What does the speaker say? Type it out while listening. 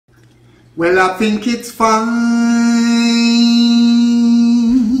Well, I think it's fine,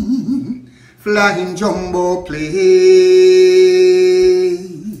 flying jumbo plane,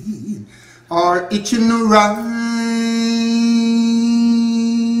 or itching a ride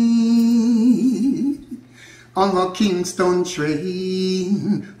on a Kingston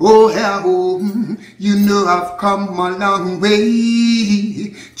train. Oh, yeah, oh, you know I've come a long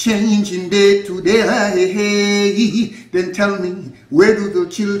way, changing day to day. Then tell me, where do the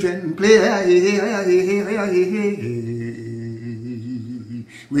children play?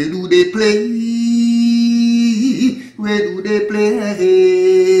 Where do they play? Where do they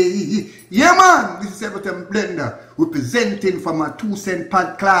play? Yeah, man, this is Everton Blender representing for my 2 cent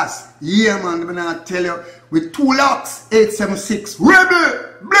pad class. Yeah, man, I'm gonna tell you, with TU-LOX'S 876 Rebel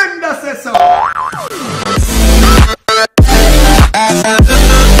Blender says so.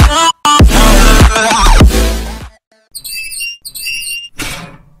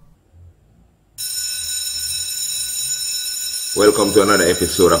 Welcome to another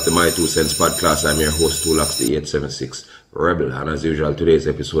episode of the My 2 Cents Podcast. I'm your host, TU-LOX'S, the 876 Rebel. And as usual, today's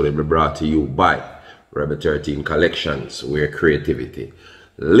episode will be brought to you by Rebel 13 Collections, where creativity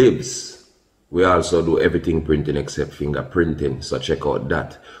lives. We also do everything printing except fingerprinting, so check out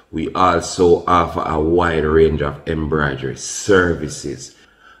that. We also offer a wide range of embroidery services.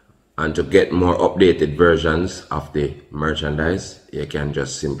 And to get more updated versions of the merchandise, you can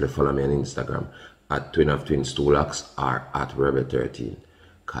just simply follow me on Instagram at Twin of Twins TU-LOX'S or at Rebel 13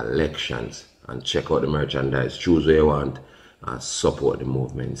 Collections, and check out the merchandise. Choose what you want and support the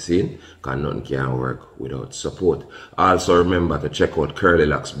movement scene, because none can work without support. Also remember to check out Curly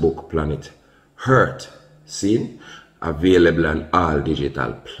Locks book Planet Hurt scene, available on all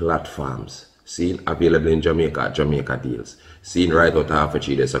digital platforms. Scene available in Jamaica at Jamaica Deals. Scene right out of Half a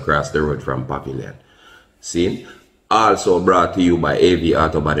Cheese across the road from Pavilion. Scene also brought to you by AV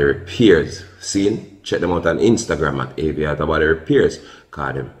Auto Body Repairs. Scene, check them out on Instagram at AV Auto Body Repairs.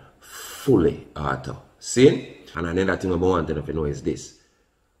 Call them fully auto. Scene, and another thing I wanted to know is this.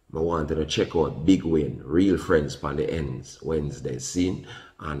 I wanted to check out Big Win, Real Friends on the Ends, Wednesday. Scene,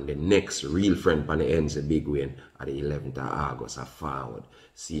 and the next Real Friend on the Ends, the Big Win, at the 11th of August, a forward.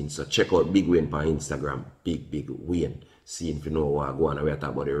 Scene, so check out Big Win on Instagram, Big Win. Scene, if you know what I go on, we talk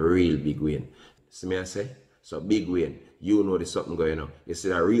about the real Big Win. See me I say? So Big Win, you know there's something going on. You see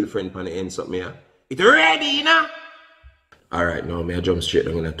that Real Friend on the end something here? It's ready, you know? Alright, now I jump straight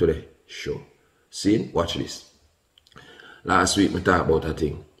down into the show. See? Watch this. Last week I talked about a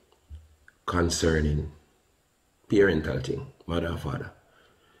thing concerning parental thing, mother and father.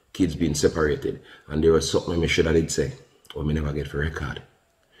 Kids being separated. And there was something I should have did say, but I never get for record.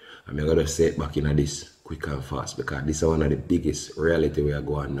 And I'm going to say it back in this quick and fast, because this is one of the biggest reality we are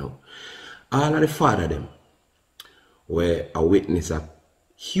going now. All of the father them were a witness a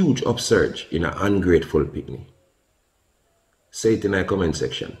huge upsurge in an ungrateful picnic. Say it in the comment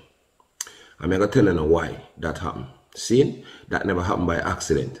section. I'm going to tell you why that happened. See, that never happened by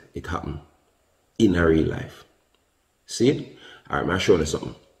accident. It happened in a real life. See it? Alright, I'm going to show you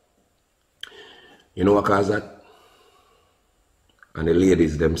something. You know what caused that? And the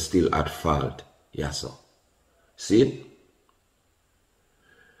ladies them still at fault. Yes, sir. See it?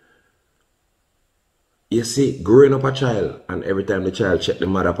 You see, growing up a child, and every time the child check the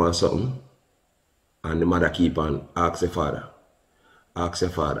mother upon something, and the mother keep on ask the father. Ask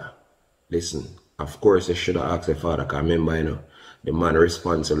your father. Listen, of course you should have asked the father, because remember, you know, the man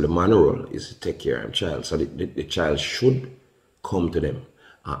responsible, the man role is to take care of the child. So the child should come to them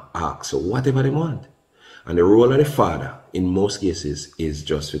and ask whatever they want. And the role of the father, in most cases, is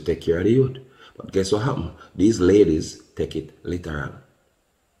just to take care of the youth. But guess what happened? These ladies take it literal.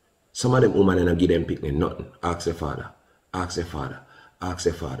 Some of them women don't give them picnic nothing. Ask the father. Ask the father. Ask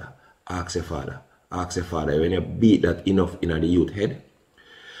the father. Ask the father. Ask the father. When you beat that enough in the youth head,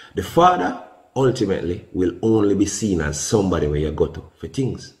 the father ultimately will only be seen as somebody where you go to for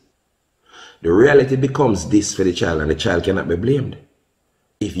things. The reality becomes this for the child, and the child cannot be blamed.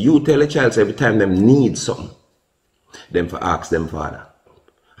 If you tell the child every time them need something, them for ask them father.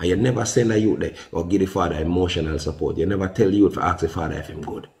 And you never send a youth there or give the father emotional support. You never tell the youth to ask the father if him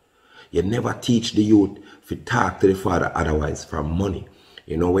good. You never teach the youth to talk to the father otherwise from money.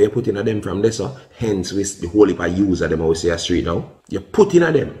 You know where you put in a them from this, so hence with the whole heap of use of them I will say a street now. You put in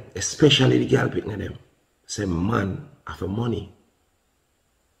a them, especially the girl picking them. Say man have money.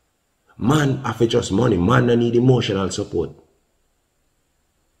 Man have just money. Man don't need emotional support.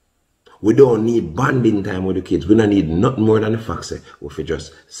 We don't need bonding time with the kids. We don't need nothing more than the fact that we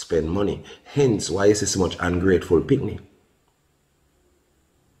just spend money. Hence why you see so much ungrateful picnic.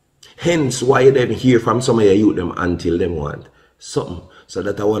 Hence why you didn't hear from some of your youth them until them want something. So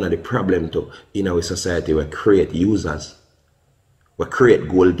that's one of the problems too in our society. We create users. We create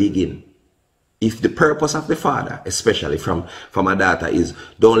gold digging. If the purpose of the father, especially from a daughter, is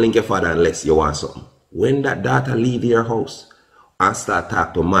don't link your father unless you want something. When that daughter leave your house and start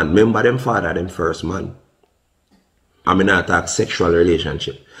talk to man, remember them father, them first man. I mean not talk sexual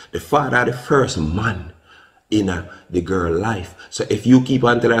relationship. The father, the first man in the girl life. So if you keep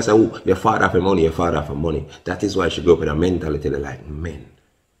on telling us, oh, your father for money, your father for money, that is why she grew up with a mentality like men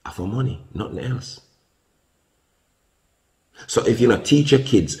are for money, nothing else. So if you not teach your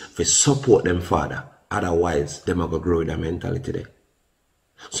kids to support them father, otherwise them are going to grow with a mentality there.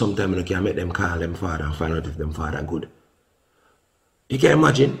 Sometimes you can make them call them father and find out if them father good. You can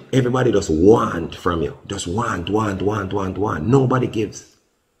imagine everybody just want from you. Just want. Nobody gives.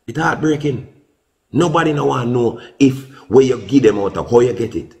 It's heartbreaking. Nobody no want to know if where you give them out of, how you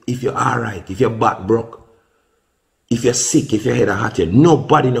get it. If you're alright, if your back broke, if you're sick, if your head hot,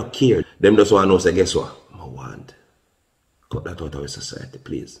 nobody no care. Them just want to know, say, guess what? I want. Cut that out of our society,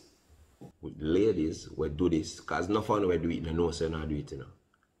 please. With ladies, we do this, because no fun we do it, no say not do it, you know.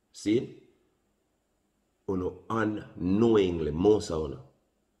 See? Unknowingly, most of you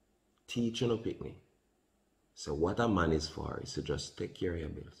teach you pick me. So what a man is for is to just take care of your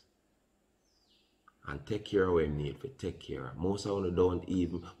bills. And take care of what you need for take care of. Most of you don't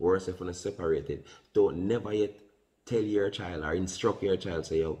even, worse if you're separated, don't never yet tell your child or instruct your child,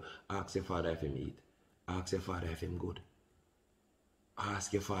 say, yo, ask your father if him eat. Ask your father if him good.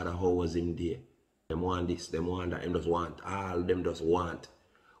 Ask your father how was him there. Them want this, them want that, them just want. All them just want.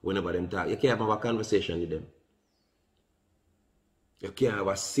 Whenever them talk, you can't have a conversation with them. You can't have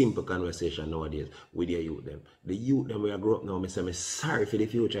a simple conversation nowadays with your youth them. The youth them where I grow up now, I say, I'm sorry for the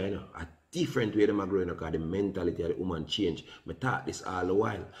future, you know. A different way them are growing up because the mentality of the woman change. I talk this all the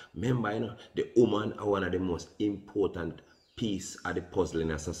while. Remember, you know, the woman are one of the most important piece of the puzzle in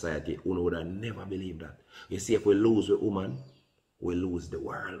a society. You would have never believed that. You see, if we lose the woman, we lose the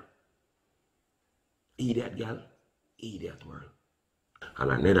world. Idiot girl, idiot world.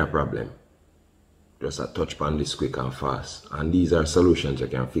 And another problem, just a touch upon this quick and fast. And these are solutions you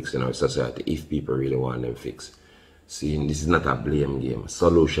can fix in our society if people really want them fixed. See, this is not a blame game.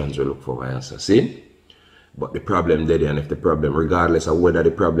 Solutions we look for answer. See? But the problem there, and if the problem, regardless of whether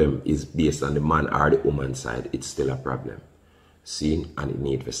the problem is based on the man or the woman side, it's still a problem. See? And it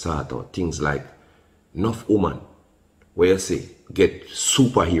needs to sort out things like enough woman, where you see, get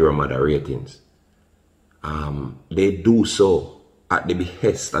superhero mother ratings. They do so at the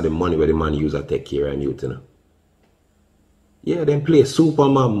behest of the money where the man use to take care of you, you know. Yeah, then play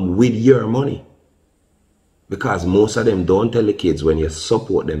Superman with your money. Because most of them don't tell the kids when you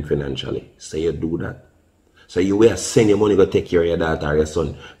support them financially. So you do that. So you will send your money to take care of your daughter or your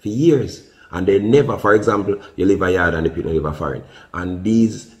son for years. And they never, for example, you live a yard and the people live a foreign. And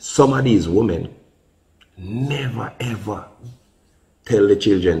some of these women never ever tell the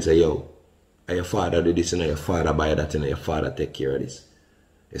children, say, yo, your father do this and your father buy that and your father take care of this.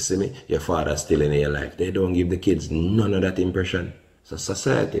 You see me? Your father still in your life. They don't give the kids none of that impression. So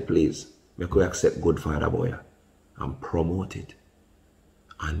society, please, make we accept good father boy and promote it.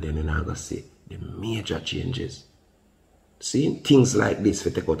 And then you're not going to see the major changes. See, things like this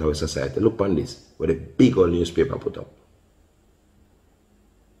we take out of our society. Look on this, where the big old newspaper put up.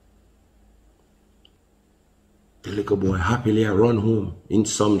 The little boy happily run home in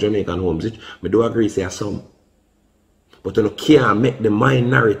some Jamaican homes. I do agree, say some. But you can't make the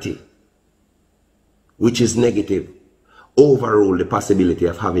minority, which is negative, overrule the possibility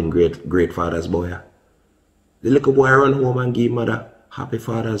of having great fathers, boy. The little boy run home and give mother happy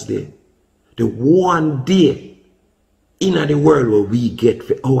Father's Day. The one day in the world where we get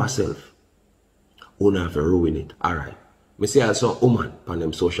for ourselves, we have to ruin it. Alright. I see also woman on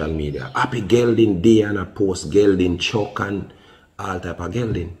them social media. Happy gelding day and a post gelding chuck and all type of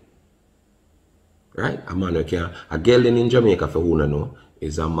gelding. Right? A man who can, a gelding in Jamaica for who don't know,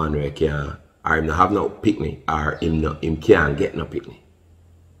 is a man who can, or him not have no picnic, or him can't get no picnic.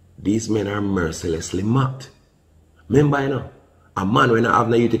 These men are mercilessly mocked. Remember, you know, a man when I have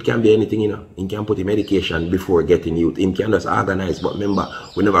no youth, it can be anything, you know. He can put in medication before getting youth. He can just organize. But remember,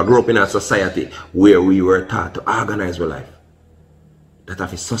 we never grew up in a society where we were taught to organize our life. That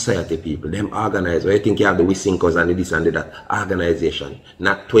of a society people, them organize. Where you think you have the whistling and the this and the that. Organization.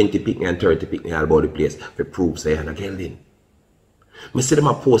 Not 20 picnic and 30 picnic all about the place to prove say you're a gelding. I see them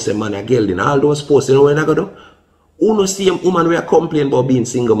a post a man a gelding. All those posts, you know when I go do? Who no see a woman where complain about being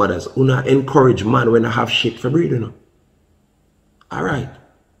single mothers? Who no encourage man when I have shit for breeding, you know? Alright.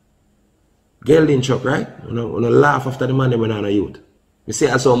 Gelding chuck, right? You know laugh after the man when I'm a youth. You see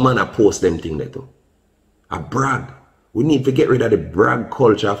I saw man a post them thing there too. A brag. We need to get rid of the brag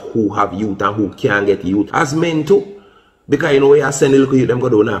culture of who have youth and who can't get youth. As men too. Because you know, when you send the little youth, them go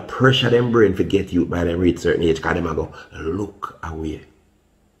down and pressure them brain to get youth by them reach certain age. Because them go, look away.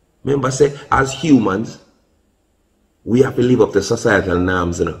 Remember, say, as humans, we have to live up to societal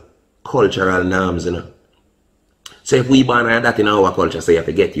norms, you know, cultural norms, you know. So if we ban that in our culture, say you have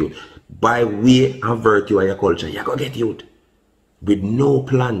to get youth. By way and virtue of your culture, you're going to get youth. With no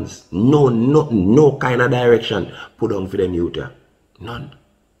plans, no kind of direction put on for them youth. None.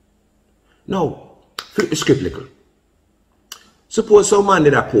 Now, flip the script little. Suppose some man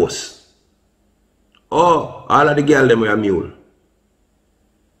did a post. Oh, all of the girls them were a mule.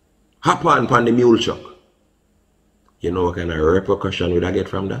 Hop on the mule truck. You know what kind of repercussion would I get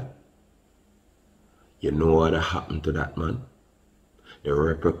from that? You know what happened to that man? The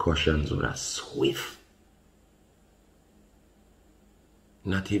repercussions were swift.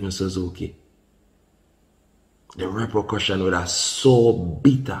 Not even Suzuki. The repercussion was so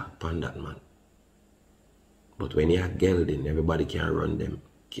bitter upon that man. But when you are gelding, everybody can run them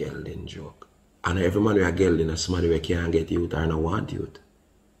gelding joke. And every man we are gelding is somebody we can't get youth or not want youth.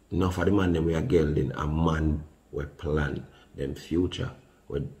 Enough of the man them we are gelding, a man we plan them future.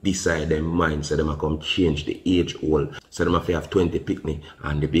 We decide them mind so them come change the age old. So them have 20 picnic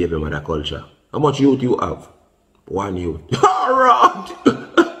and the baby mother culture. How much youth you have? One youth. Alright!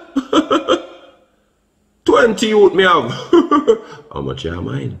 20 youth me have. How much you have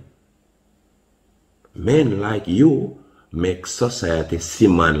mine? Men like you make society see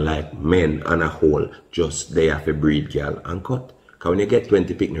man like men on a whole just there for breed girl and cut. Because when you get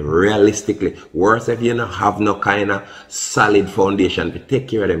 20 picnic, realistically, worse if you don't have no kind of solid foundation to take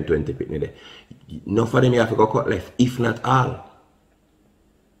care of them 20 picnic. Enough of them you have to go cut left, if not all.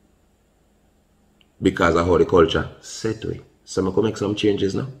 Because of how the culture set way. So I can make some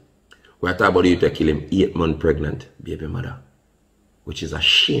changes now. We're talking about you to kill him 8 months pregnant baby mother. Which is a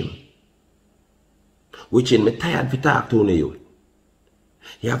shame. Which in me tired to talk to you.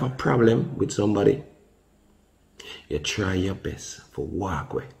 You have a problem with somebody. You try your best for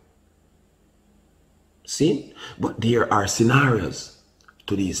walk away. See? But there are scenarios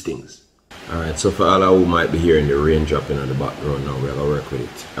to these things. Alright, so for all who might be hearing the rain dropping on the background now, we're going to work with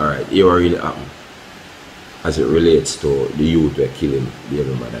it. Alright, here what really happened. As it relates to the youth who are killing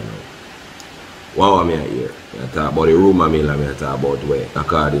baby mother now. What am I here? I talk about the rumor mill and I talk about where,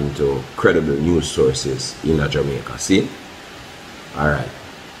 according to credible news sources in Jamaica. See? Alright.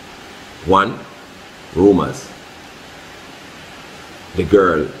 1. Rumors. The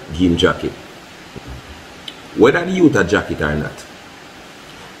girl give him jacket. Whether the youth a jacket or not,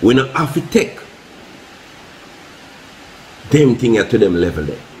 we don't have to take them things to them level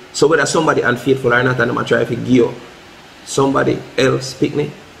there. So whether somebody unfaithful or not, and I'm trying to give you somebody else picnic,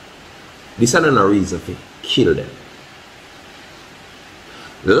 this is not a reason to kill them.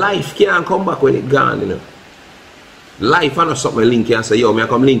 Life can't come back when it's gone, you know. Life is not something link you and say, yo, I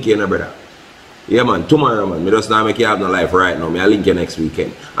come link you, brother. Yeah, man, tomorrow, man, I just not make you have no life right now. I link you next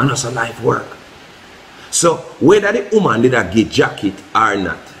weekend. And that's how life work. So, whether the woman did a get jacket or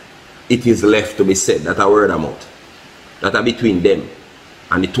not, it is left to be said that a word of mouth. That are between them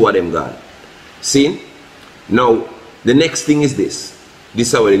and the two of them gone. See? Now, the next thing is this. This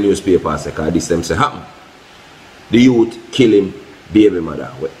is how the newspaper say, because this them say happen. The youth kill him baby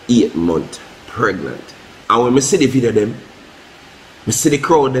mother with 8 months pregnant. And when I see the video of them, I see the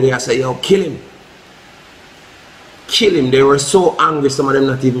crowd there, I say, yo, kill him. Kill him. They were so angry, some of them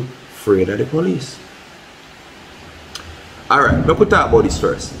not even afraid of the police. Alright, let me talk about this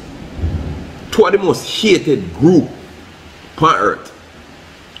first. 2 of the most hated group on earth.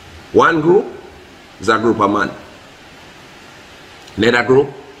 One group is a group of men. Another group,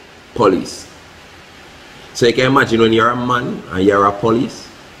 police. So you can imagine when you're a man and you're a police,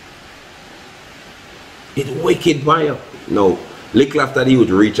 it's wicked by you. Now, little after the youth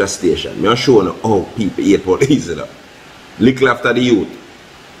reach a station, I'm showing you how people hate police. You know? Little after the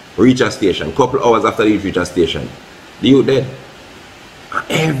youth reach a station, couple hours after the youth reach a station, the youth dead. And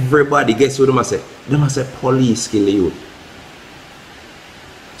everybody, guess what they must say? They must say police kill the youth.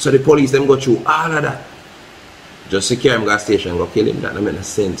 So the police them go through all of that. Just secure him gas station and go kill him. That don't make no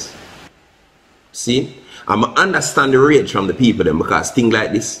sense. See? I'm understand the rage from the people then because things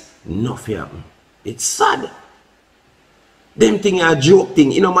like this, nothing happen. It's sad. Them things are a joke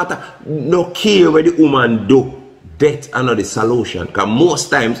thing. It no matter, no care where the woman do. Death are not the solution. Because most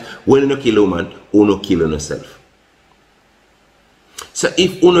times when you kill a woman, you no kill yourself. So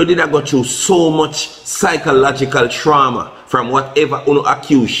if you did go through so much psychological trauma from whatever you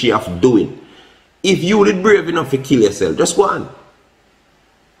accuse she of doing, if you did brave enough to kill yourself, just go on.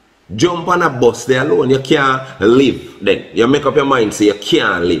 Jump on a bus there alone, you can't live. Then you make up your mind, say you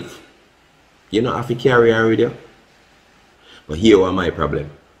can't live. You know, have to carry on with you. But here was my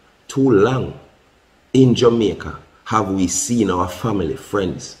problem. Too long in Jamaica have we seen our family,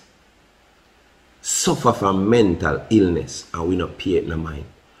 friends suffer from mental illness and we not pay it no mind.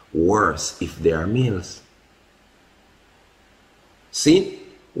 Worse if they are males. See?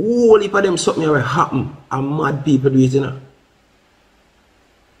 Whole heap of them something will happen and mad people do it, you know.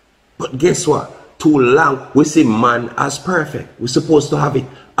 But guess what? Too long we see man as perfect. We're supposed to have it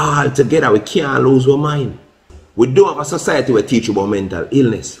all together. We can't lose our mind. We don't have a society where teach about mental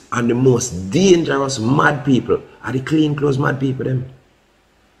illness. And the most dangerous mad people are the clean clothes mad people them.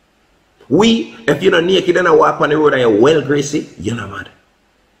 We, if you're not naked and walk on the road and you're well greasy, you're not mad.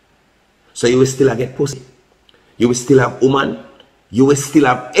 So you will still get pussy. You will still have woman. You will still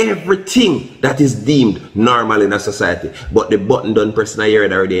have everything that is deemed normal in a society. But the button done press in your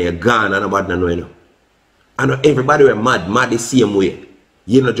head already, you're gone and nobody know you know. And everybody were mad the same way.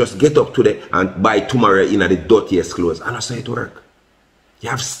 You know, just get up today and buy tomorrow in the dirtiest clothes. And that's how it work. You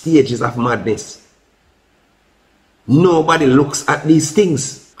have stages of madness. Nobody looks at these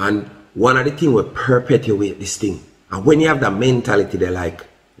things. And one of the things will perpetuate this thing. And when you have that mentality, they're like,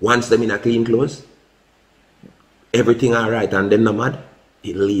 once them in a clean clothes, everything alright and then no mad,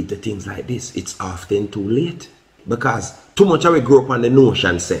 it leads to things like this. It's often too late. Because too much of we grow up on the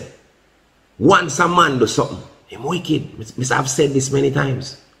notion say, once a man do something, him wicked. I've said this many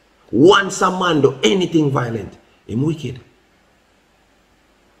times. Once a man do anything violent, him wicked.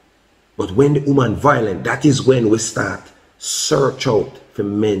 But when the woman violent, that is when we start search out for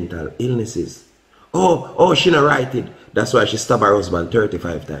mental illnesses. Oh, she not right it. That's why she stabbed her husband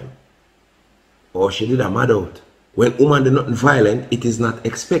 35 times. Or she did a mad out. When woman do nothing violent, it is not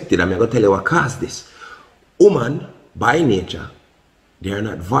expected. I'm going to tell you what caused this. Woman, by nature, they are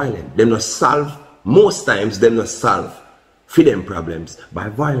not violent. They not solve, most times, they not solve for them problems by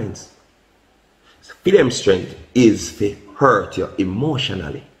violence. For them strength is to hurt you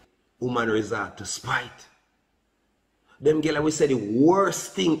emotionally. Woman resort to spite. Them girls, we say the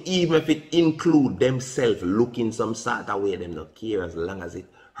worst thing, even if it include themselves looking some sort of way, them not care as long as it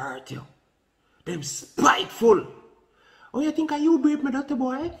hurt you. Them spiteful. Oh, you think you brave, my daughter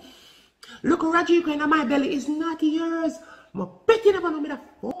boy? Look, Rajiv in my belly is not yours. My bet you never know me to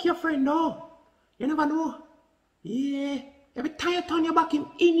fuck your friend, no. You never know. Yeah. Every time you turn your back in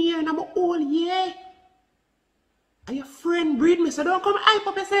here and I'm old, yeah. And your friend breed me, so don't come hype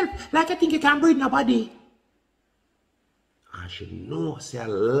up yourself like you think you can breed nobody. I should know, say a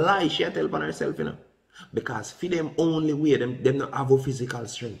lie she tell upon herself, you know. Because for them only way, them not have a physical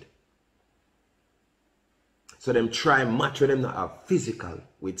strength. So them try match with them not have physical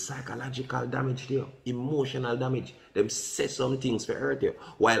with psychological damage to you, emotional damage. Them say some things for hurt you.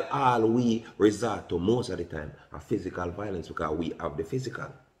 While all we resort to most of the time are physical violence because we have the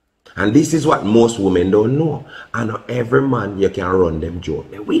physical. And this is what most women don't know. And not every man you can run them joke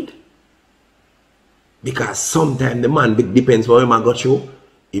they with. Because sometimes the man depends on him and got you.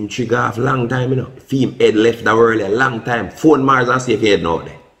 Him trigger off long time, you know. If him head left the world a long time, phone Mars and see if he head now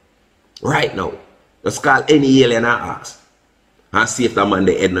there. Right now. Just call any alien and ask. And see if the man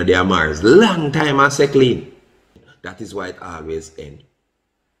the head no there Mars. Long time and say clean. That is why it always ends.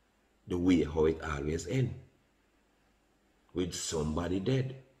 The way how it always ends. With somebody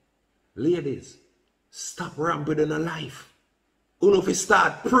dead. Ladies, stop ramping in a life. You know if you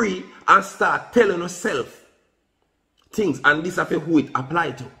start pray and start telling yourself things, and this is who it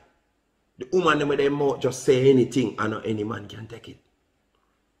apply to. The woman them with their mouth just say anything and not any man can take it.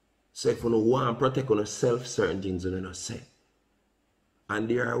 So if you don't want to protect yourself, certain things you don't say. And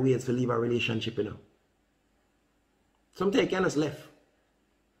there are ways to leave a relationship, you know. Sometimes you can just left.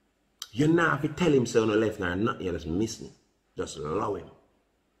 You not have to tell him so no left or nothing, you just miss him. Just allow him.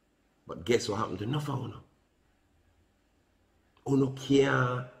 But guess what happened to enough of you? You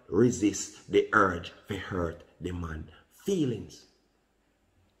can't resist the urge to hurt the man's feelings.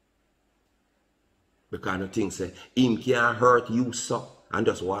 Because no thing say, him can't hurt you so, and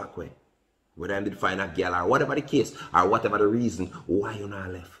just walk away. Whether I did find a girl or whatever the case, or whatever the reason why you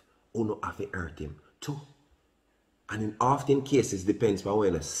not left, you not have to hurt him too. And in often cases, depends on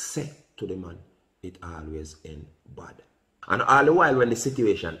when you say to the man, it always ends bad. And all the while when the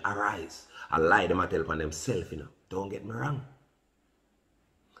situation arises, I lie them and tell upon themselves, you know, don't get me wrong.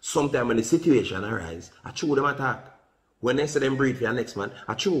 Sometimes when the situation arises, I chew them attack. When they say them breathe for your next man,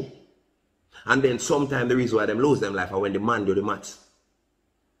 I chew. And then sometimes the reason why them lose them life is when the man do the maths.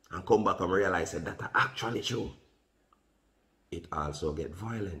 And come back and realize that actually true. It also get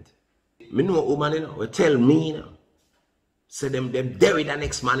violent. Me know a woman, you know, will tell me, you know, Say them bury the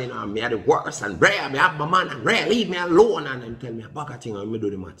next man in me are the worst and rare, me have my man and rare, leave me alone and them tell me a bag of thing and me do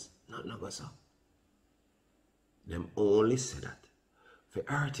the maths. Not go so. Them only say that for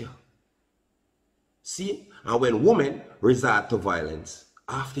hurt you. See? And when women resort to violence,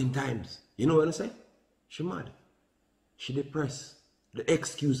 oftentimes, you know what I say? She mad. She depressed. The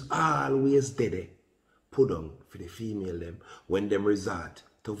excuse always dead. Put on for the female them when them resort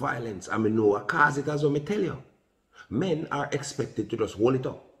to violence. I mean, know what cause it as well, me tell you. Men are expected to just hold it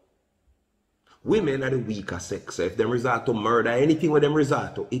up. Women are the weaker sex. So if them resort to murder, anything with them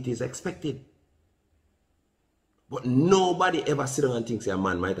resort to, it is expected. But nobody ever sit down and thinks a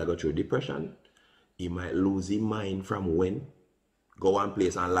man might have got through depression. He might lose his mind from when. Go one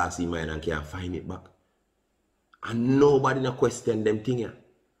place and lose his mind and can't find it back. And nobody no question them thing here.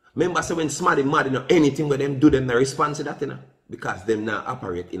 Remember, so when somebody mad, you know, anything with them do, them no response to that, you know, because them now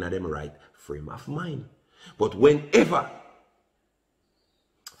operate in a them right frame of mind. But whenever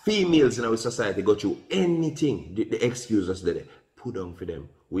females in our society go through anything, the excuses that they put on for them.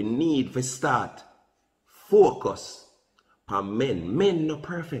 We need to start focus on men. Men not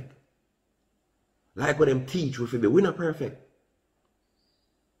perfect. Like what them teach we be, we not perfect.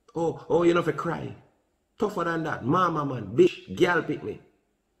 Oh, you know for cry. Tougher than that. Mama man, bitch, girl pick me.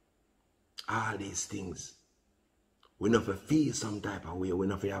 All these things. We not for feel some type of way. We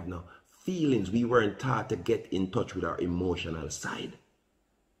not for have no feelings. We weren't taught to get in touch with our emotional side.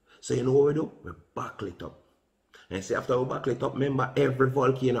 So you know what we do? We buckle it up. And say after we buckle it up, remember every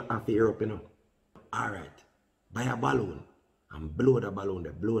volcano have to erupt, you know. Alright. Buy a balloon. And blow the balloon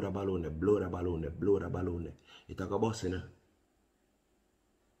there. Blow the balloon there. Blow the balloon there. Blow the balloon there. It take a bus, you know.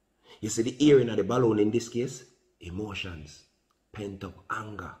 You see the ear in the balloon in this case? Emotions. Pent up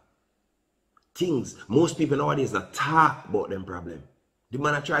anger. Things. Most people nowadays not talk about them problem. The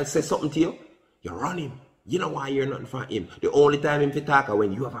man that try to say something to you, you run him. You know why you're nothing from him. The only time him to talk is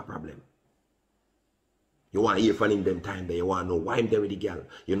when you have a problem. You want to hear from him them time there. You want to know why him there with the girl.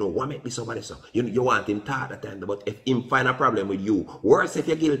 You know what make me somebody so. You want him talk that time. But if him find a problem with you, worse if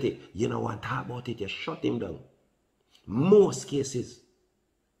you're guilty, you don't want to talk about it. You shut him down. Most cases.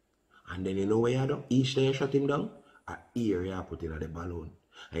 And then you know where you do? Each time you shut him down, a ear you put in the balloon.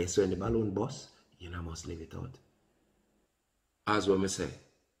 And you see when the balloon bust, you know must leave it out. As what I say,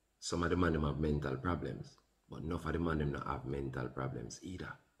 some of the men them have mental problems, but none of the men them not have mental problems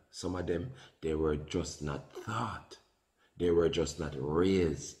either. Some of them, they were just not taught. They were just not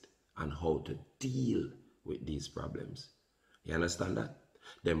raised on how to deal with these problems. You understand that?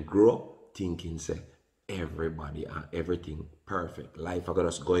 Them grow up thinking, say, everybody and everything perfect. Life are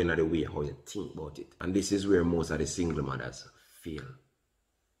just going the way how you think about it. And this is where most of the single mothers fail.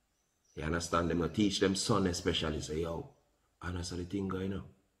 You understand? Them not teach them son especially, say, yo, and that's the thing going on.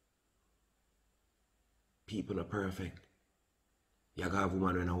 People are perfect. You got a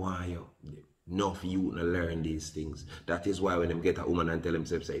woman when I want you. Enough you to learn these things. That is why when them get a woman and tell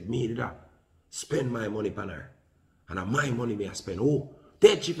themselves, say, me did that. Spend my money on her. And my money me I spend. Oh,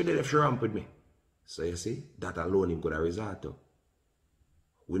 dead she did if she ramp with me. So you see, that alone him could have resort to.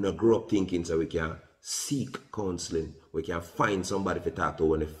 We not grow up thinking so we can seek counseling. We can find somebody to talk to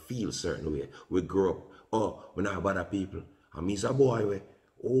when they feel a certain way. We grow up, oh, we not bother people. And me's a boy way.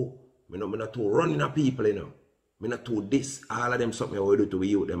 Oh, me not too running at people, you know. Me not too this. All of them something we do to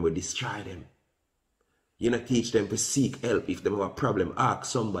you, them we destroy them. You not teach them to seek help. If they have a problem, ask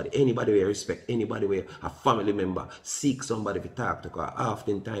somebody. Anybody we respect, anybody we a family member, seek somebody to talk to. Because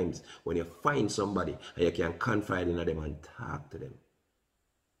oftentimes, when you find somebody and you can confide in them and talk to them,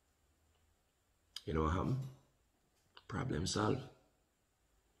 you know what happens? Problem solved.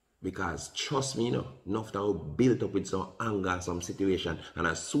 Because trust me, you know, enough that we built up with some anger, some situation, and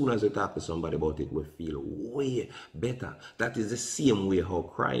as soon as we talk to somebody about it, we feel way better. That is the same way how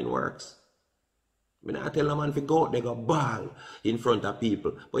crying works. I not tell a man to go out, they go ball in front of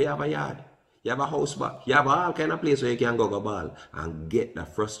people. But you have a yard, you have a house back, you have all kind of place where you can go ball and get the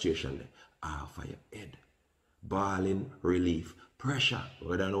frustration there off of your head. Balling, relief, pressure,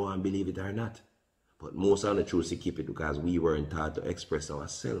 whether no one believe it or not. But most of the truth to keep it because we weren't taught to express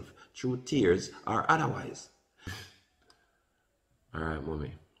ourselves through tears or otherwise. Alright,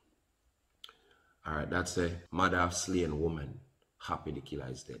 mommy. Alright, that's a mother of slain woman. Happy the killer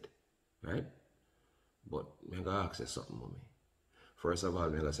is dead. Right? But I'm going to ask you something, mommy. First of all,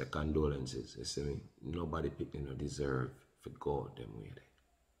 I'm going to say condolences. You see me? Nobody people no deserve to go out them way.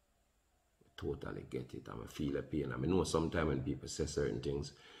 Totally get it. I feel the pain. I know sometimes when people say certain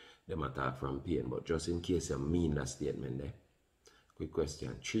things, they might talk from pain, but just in case you mean that statement there, quick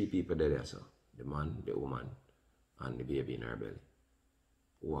question. 3 people there, so the man, the woman, and the baby in her belly.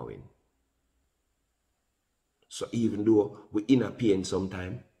 Who are win? So even though we in a pain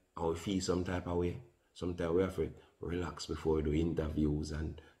sometime, and we feel some type of way, sometimes we have to relax before we do interviews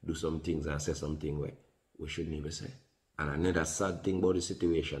and do some things and say something where we shouldn't even say. And another sad thing about the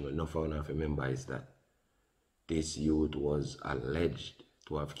situation we not found out remember is that this youth was alleged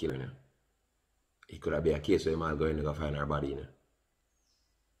to have killed her. It could have been a case where man going to go find her body. You know?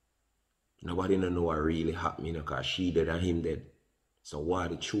 Nobody know what really happened, you know, because she dead and him dead. So what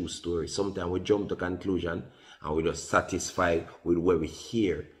the true story? Sometimes we jump to conclusion and we just satisfied with what we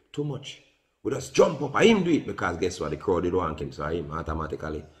hear too much. We just jump up and him do it because guess what? The crowd did want him, so him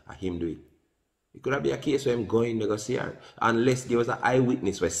automatically him do it. It could have been a case where him going to go see her. Unless there was an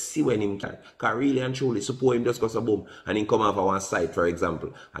eyewitness where see when him can really and truly suppose him just go so boom and him come off of one side, for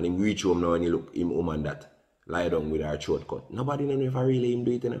example, and him reach home now and he look him woman that lie down with her throat cut. Nobody know if I really him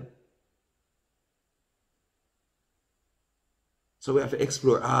do it, you know. So we have to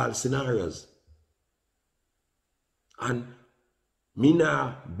explore all scenarios. And me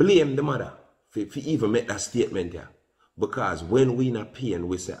not blame the mother for even make that statement here. Because when we in a pain,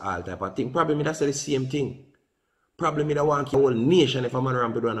 we say all type of thing. Probably me that say the same thing. Probably me that want to kill the whole nation if a man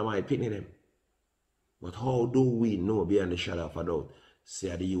around one of my picking them. But how do we know beyond the shadow of a doubt?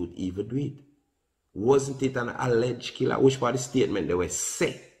 Say the youth even do it. Wasn't it an alleged killer? Which part of the statement they were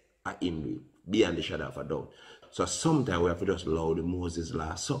say at him do it, beyond the shadow of a doubt. So sometimes we have to just allow the Moses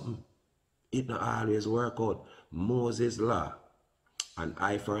law something. It not always work out. Moses law, an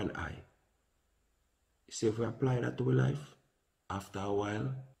eye for an eye. See if we apply that to our life, after a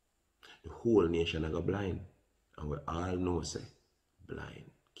while, the whole nation will go blind. And we all know say,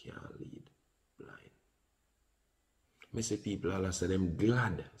 blind can't lead blind. Me say people all say them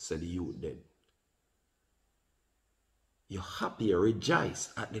glad say the youth dead. You're happy, you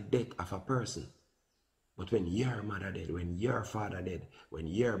rejoice at the death of a person. But when your mother dead, when your father dead, when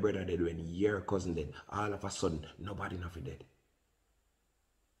your brother dead, when your cousin dead, all of a sudden, nobody nothing dead.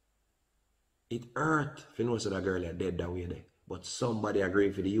 It hurt if you know so that girl is dead that way there. But somebody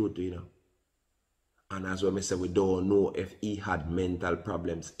agreed for the youth, you know. And as well, I say, we don't know if he had mental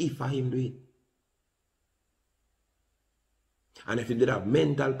problems. If I him do it. And if he did have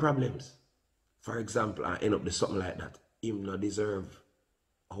mental problems, for example, and end up with something like that, him not deserve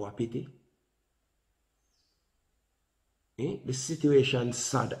our pity. The situation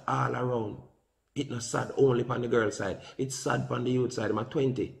sad all around. It not sad only on the girl side. It's sad on the youth side. I'm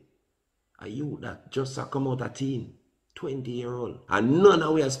 20. A youth that just come out a teen. 20-year-old. And none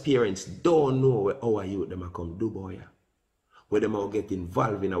of we as parents don't know where our youth them come do boy. Where them all get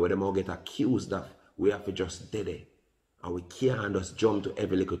involved in, where them all get accused of. We have to just dead it. And we can't just jump to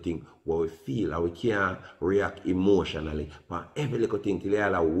every little thing what we feel. And we can't react emotionally. But every little thing till they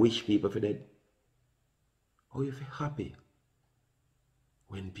all wish people for dead. How you feel happy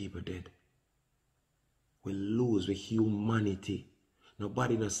when people dead? We lose with humanity.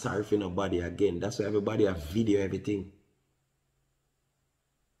 Nobody not sorry for nobody again. That's why everybody have video everything.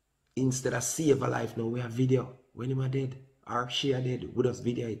 Instead of save a life now, we have video. When him are dead, or she are dead, we just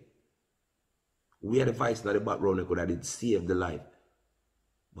video it. We had a device in the background that could have save the life.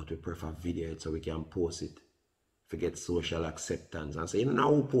 But we prefer video it so we can post it. Forget social acceptance. And say, you know, now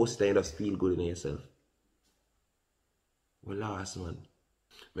who post it and just feel good in yourself. We lost, man.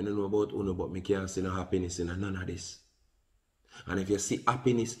 I don't know about Uno, but I can't see no happiness in none of this. And if you see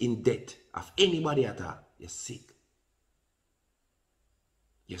happiness in death of anybody at all, you're sick.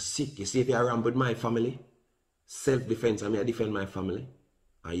 You're sick. You see, if you're around with my family, self-defense, I mean, I defend my family,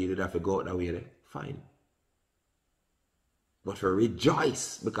 and you did have to go out that way there, fine. But for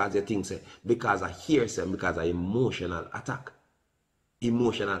rejoice because you think, say, because I hear some, because of emotional attack,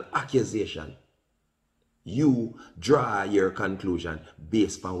 emotional accusation, you draw your conclusion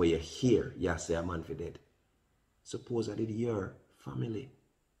based on what you hear. You say a man for dead. Suppose I did your family.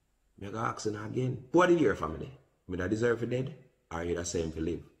 I go asking again. What did your family? Me that deserve for dead? Or you the same for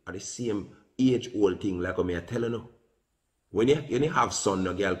live? Are the same age-old thing like what I tell you now? When you have son,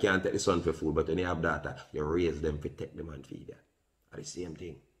 no girl can't take the son for food, but when you have daughter, you raise them to take them and feed them. Are the same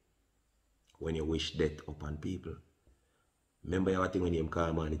thing. When you wish death upon people. Remember your thing when you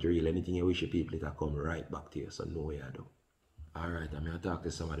call man, it's real. Anything you wish your people, it'll come right back to you. So know what you do. Alright, I'm going to talk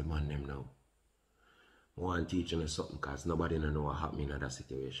to some of the man them now. I want to teach you something because nobody know what happened in that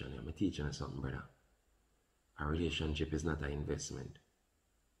situation. I'm teaching you something, brother. A relationship is not an investment.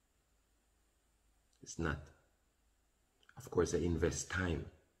 It's not. Of course, you invest time.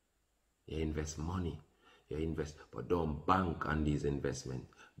 You invest money. You invest, but don't bank on these investments.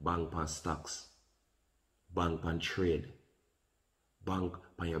 Bank on stocks. Bank on trade. Bank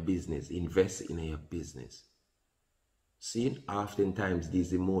on your business. Invest in your business. See, oftentimes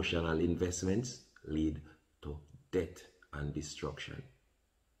these emotional investments lead to death and destruction.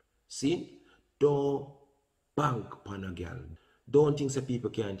 See? Don't bank upon a girl. Don't think that people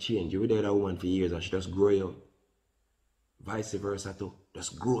can change. You were there a woman for years and she just grow you out. Vice versa too.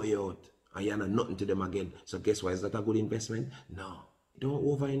 Just grow you out. And you're not nothing to them again. So guess what? Is that a good investment? No. Don't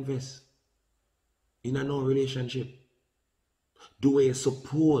over-invest in a no relationship. Do what you're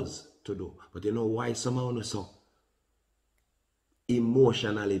supposed to do. But you know why somehow not so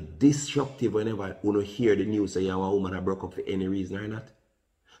emotionally disruptive whenever you hear the news say you have a woman that broke up for any reason or not?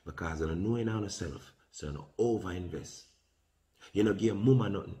 Because you don't know it on yourself. So you don't over-invest. You don't give mama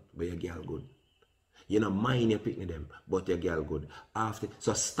nothing, but your girl good. You don't mind your picnic them, but your girl good.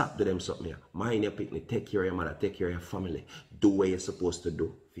 So stop to them something here. Mind your picnic, take care of your mother, take care of your family. Do what you're supposed to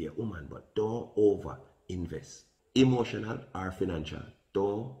do for your woman, but don't over-invest. Emotional or financial,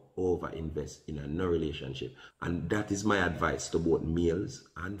 don't over-invest in a no relationship. And that is my advice to both males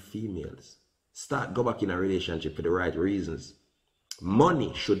and females. Go back in a relationship for the right reasons.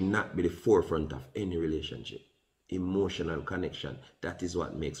 Money should not be the forefront of any relationship. Emotional connection, that is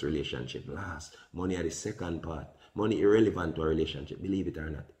what makes relationship last. Money are the second part. Money irrelevant to a relationship, believe it or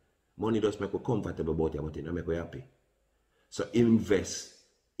not. Money does make you comfortable about it, but it don't make you happy. So invest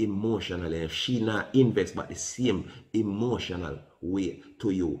emotionally. If she not invest but the same emotional way to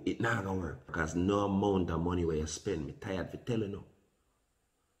you, it not gonna work. Because no amount of money where you spend, me tired for telling you.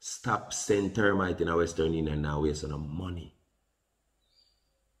 Stop sending termite in a Western Union now wasting on money.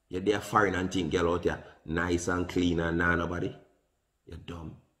 You're there foreign and think girl out here nice and clean and nah nobody. You're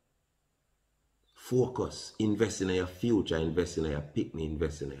dumb. Focus. Invest in your future. Invest in your picnic.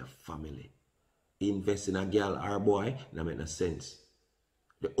 Invest in your family. Invest in a girl or boy, that make no sense.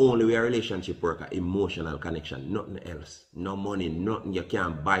 The only way a relationship work is emotional connection. Nothing else. No money. Nothing. You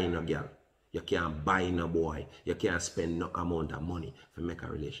can't buy no girl. You can't buy no boy. You can't spend no amount of money to make a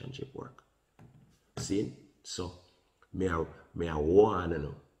relationship work. See? So, me I want to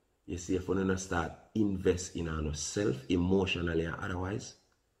know. You see, if you don't start investing in yourself emotionally and otherwise,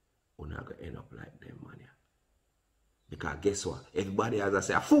 you're not going to end up like them, man. Because guess what? Everybody has to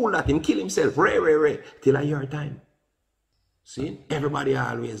say, a fool that him kill himself, ray, till a your time. See? Everybody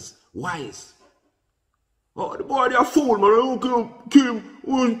always wise. Oh, the boy, they're a fool, man.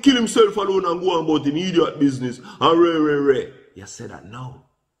 Kill himself alone and go on about him idiot business. And ray. You say that now,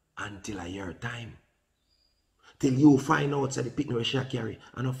 until a your time. Till you find out that the picnic where she carry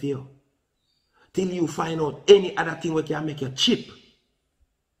and of you. Till you find out any other thing where can make you cheap.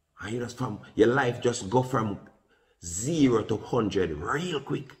 And you just your life just go from 0 to 100 real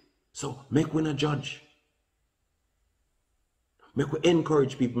quick. So make we not judge. Make we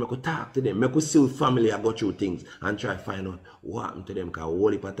encourage people, make we talk to them, make we see with family I go through things and try to find out what happened to them, because all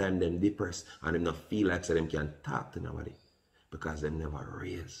the time them depressed and them not feel like so them can talk to nobody. Because them never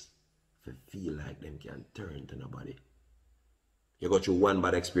raised to feel like them can turn to nobody. You go through one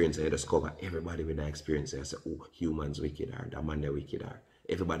bad experience and you discover everybody with that experience and you say, oh, humans wicked or that man they wicked or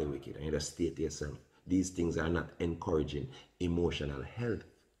everybody wicked, and you just state to yourself, these things are not encouraging emotional health.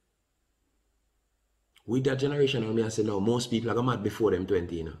 With that generation, I say now, most people are mad before them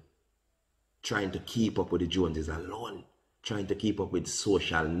 20, you know. Trying to keep up with the Joneses alone. Trying to keep up with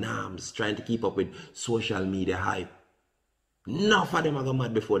social norms. Trying to keep up with social media hype. Enough of them are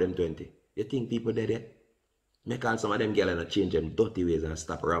mad before them 20. You think people dead yet? Make all some of them girls and change them dirty ways and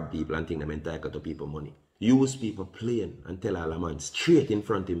stop rob people and think them entitled to people money. Use people playing and tell all a man straight in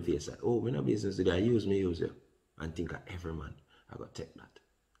front of him face that, oh, we're not business today, use me, use you. And think of every man, I got to take that.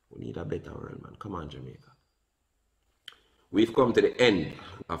 We need a better world, man. Come on, Jamaica. We've come to the end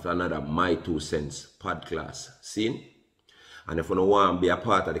of another My 2 Cents podcast scene. And if you don't want to be a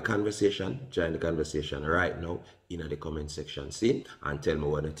part of the conversation, join the conversation right now in the comment section scene and tell me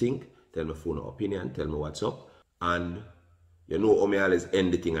what you think. Tell me your opinion, tell me what's up. And you know how me always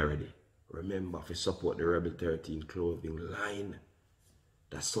end the thing already. Remember to support the Rebel 13 clothing line.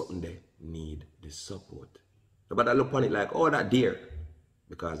 That's something they need the support. But I look upon it like, oh, that dear.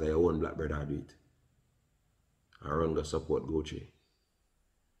 Because I own black brother do it. I run the support Gucci.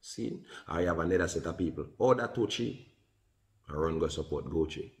 See? I have another set of people. Oh, that too cheap. I run go support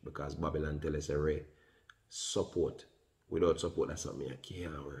Gucci. Because Babylon tell us a Ray. Support. Without support, that's something I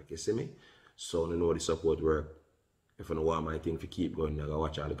can't work. You see me? So you know the support work. If you don't want my thing to keep going, you gotta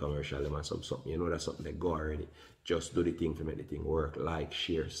watch all the commercials and something. You know that's something that go already. Just do the thing to make the thing work. Like,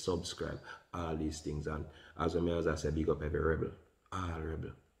 share, subscribe, all these things. And as I say, big up every rebel. All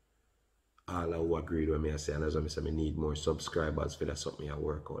rebel. All who agreed with me, I say, and as I say, I need more subscribers for that something I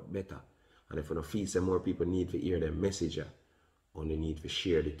work out better. And if you don't feel some more people need to hear the message, only need to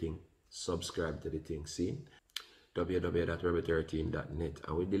share the thing. Subscribe to the thing. See? www.rebel13.net,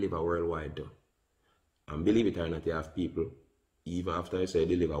 and we deliver worldwide though. And believe it or not, you have people, even after I say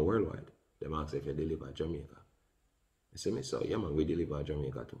deliver worldwide, they ask if you deliver Jamaica. I say, me, so yeah man, we deliver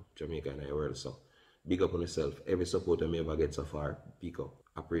Jamaica too. Jamaica in the world, so big up on yourself. Every support I may ever get so far, big up.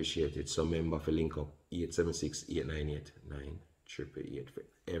 Appreciate it. So member for link up 876-898-9888 for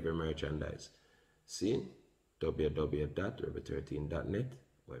every merchandise. See? www.rebel13.net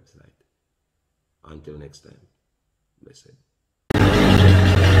website. Until next time, blessed.